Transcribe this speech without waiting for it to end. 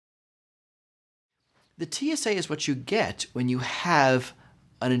The TSA is what you get when you have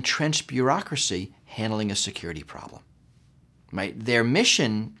an entrenched bureaucracy handling a security problem. Right? Their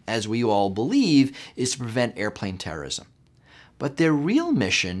mission, as we all believe, is to prevent airplane terrorism. But their real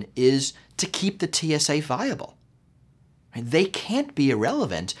mission is to keep the TSA viable. Right? They can't be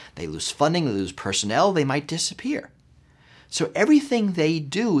irrelevant. They lose funding, they lose personnel, they might disappear. So everything they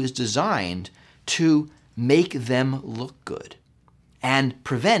do is designed to make them look good and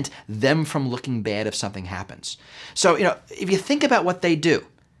prevent them from looking bad if something happens. So, if you think about what they do,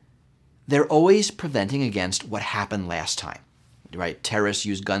 they're always preventing against what happened last time, right? Terrorists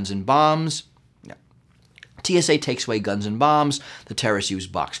use guns and bombs. TSA takes away guns and bombs. The terrorists use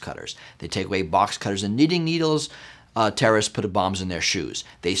box cutters. They take away box cutters and knitting needles. Terrorists put bombs in their shoes.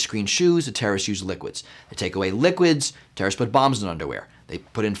 They screen shoes. The terrorists use liquids. They take away liquids. Terrorists put bombs in underwear. They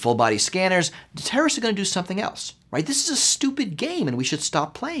put in full-body scanners. The terrorists are going to do something else, right? This is a stupid game, and we should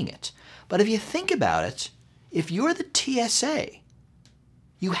stop playing it. But if you think about it, if you're the TSA,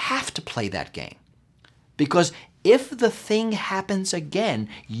 you have to play that game. Because if the thing happens again,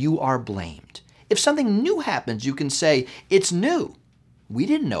 you are blamed. If something new happens, you can say, it's new. We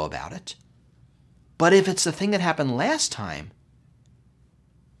didn't know about it. But if it's the thing that happened last time,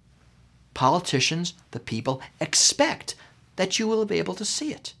 politicians, the people, expect that you will be able to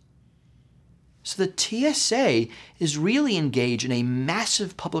see it. So the TSA is really engaged in a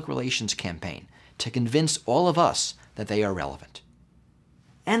massive public relations campaign to convince all of us that they are relevant.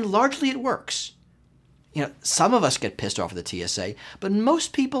 And largely it works. Some of us get pissed off at the TSA, but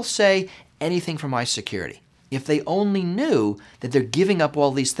most people say anything for my security. If they only knew that they're giving up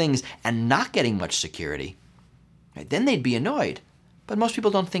all these things and not getting much security, then they'd be annoyed. But most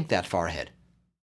people don't think that far ahead.